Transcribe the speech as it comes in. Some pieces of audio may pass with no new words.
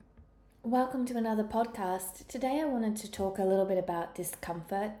Welcome to another podcast. Today I wanted to talk a little bit about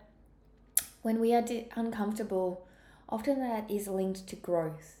discomfort. When we are uncomfortable, often that is linked to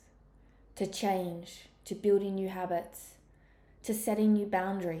growth, to change, to building new habits, to setting new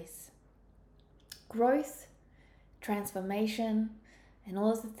boundaries. Growth, transformation, and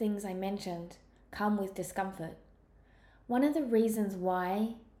all of the things I mentioned come with discomfort. One of the reasons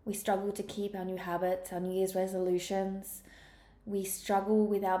why we struggle to keep our new habits, our New Year's resolutions, we struggle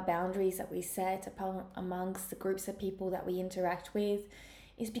with our boundaries that we set amongst the groups of people that we interact with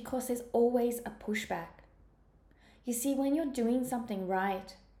is because there's always a pushback. You see, when you're doing something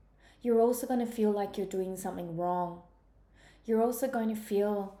right, you're also going to feel like you're doing something wrong. You're also going to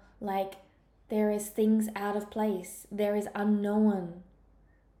feel like there is things out of place, there is unknown.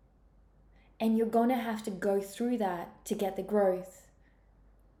 And you're going to have to go through that to get the growth.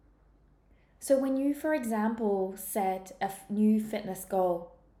 So when you, for example, set a new fitness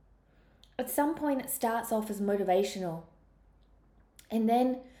goal, at some point it starts off as motivational. And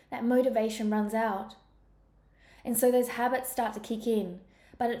then that motivation runs out. And so those habits start to kick in.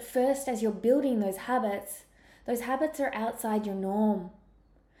 But at first, as you're building those habits are outside your norm.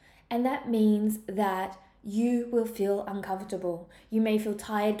 And that means that you will feel uncomfortable. You may feel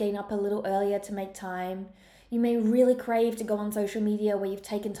tired getting up a little earlier to make time. You may really crave to go on social media where you've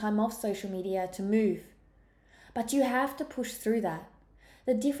taken time off social media to move. But you have to push through that.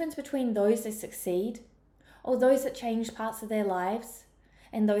 The difference between those that succeed, or those that change parts of their lives,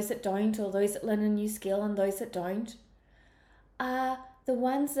 and those that don't, or those that learn a new skill and those that don't, are the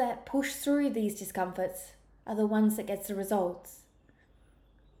ones that push through these discomforts, are the ones that gets the results.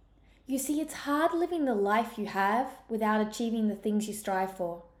 You see, it's hard living the life you have without achieving the things you strive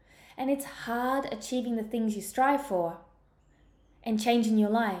for. And it's hard achieving the things you strive for and changing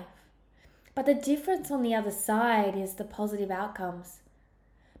your life. But the difference on the other side is the positive outcomes.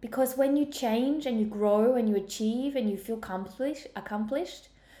 Because when you change and you grow and you achieve and you feel accomplished,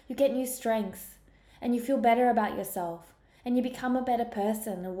 you get new strengths and you feel better about yourself and you become a better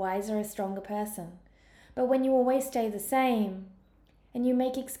person, a wiser, a stronger person. But when you always stay the same and you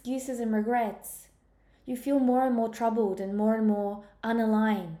make excuses and regrets, you feel more and more troubled and more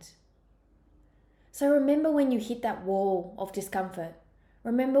unaligned. So remember when you hit that wall of discomfort.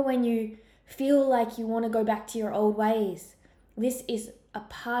 Remember when you feel like you want to go back to your old ways. This is a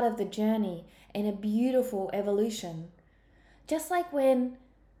part of the journey and a beautiful evolution. Just like when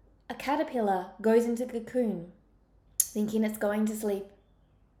a caterpillar goes into the cocoon thinking it's going to sleep.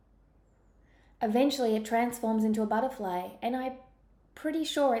 Eventually it transforms into a butterfly, and I'm pretty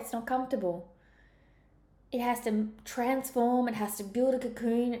sure it's not comfortable. It has to transform, it has to build a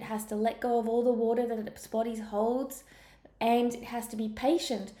cocoon, it has to let go of all the water that its body holds, and it has to be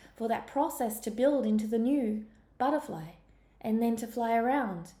patient for that process to build into the new butterfly and then to fly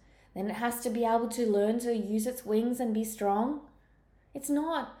around. Then it has to be able to learn to use its wings and be strong. It's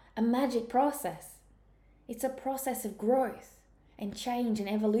not a magic process. It's a process of growth and change and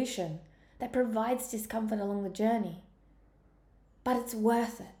evolution that provides discomfort along the journey. But it's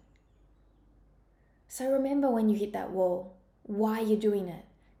worth it. So remember when you hit that wall, why you're doing it.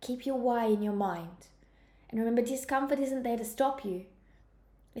 Keep your why in your mind. And remember, discomfort isn't there to stop you.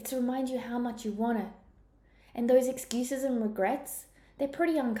 It's to remind you how much you want it. And those excuses and regrets, they're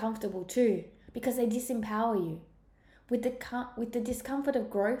pretty uncomfortable too, because they disempower you. With the discomfort of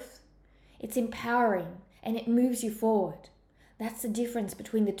growth, it's empowering and it moves you forward. That's the difference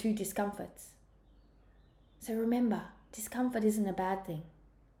between the two discomforts. So remember, discomfort isn't a bad thing.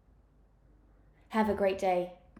 Have a great day.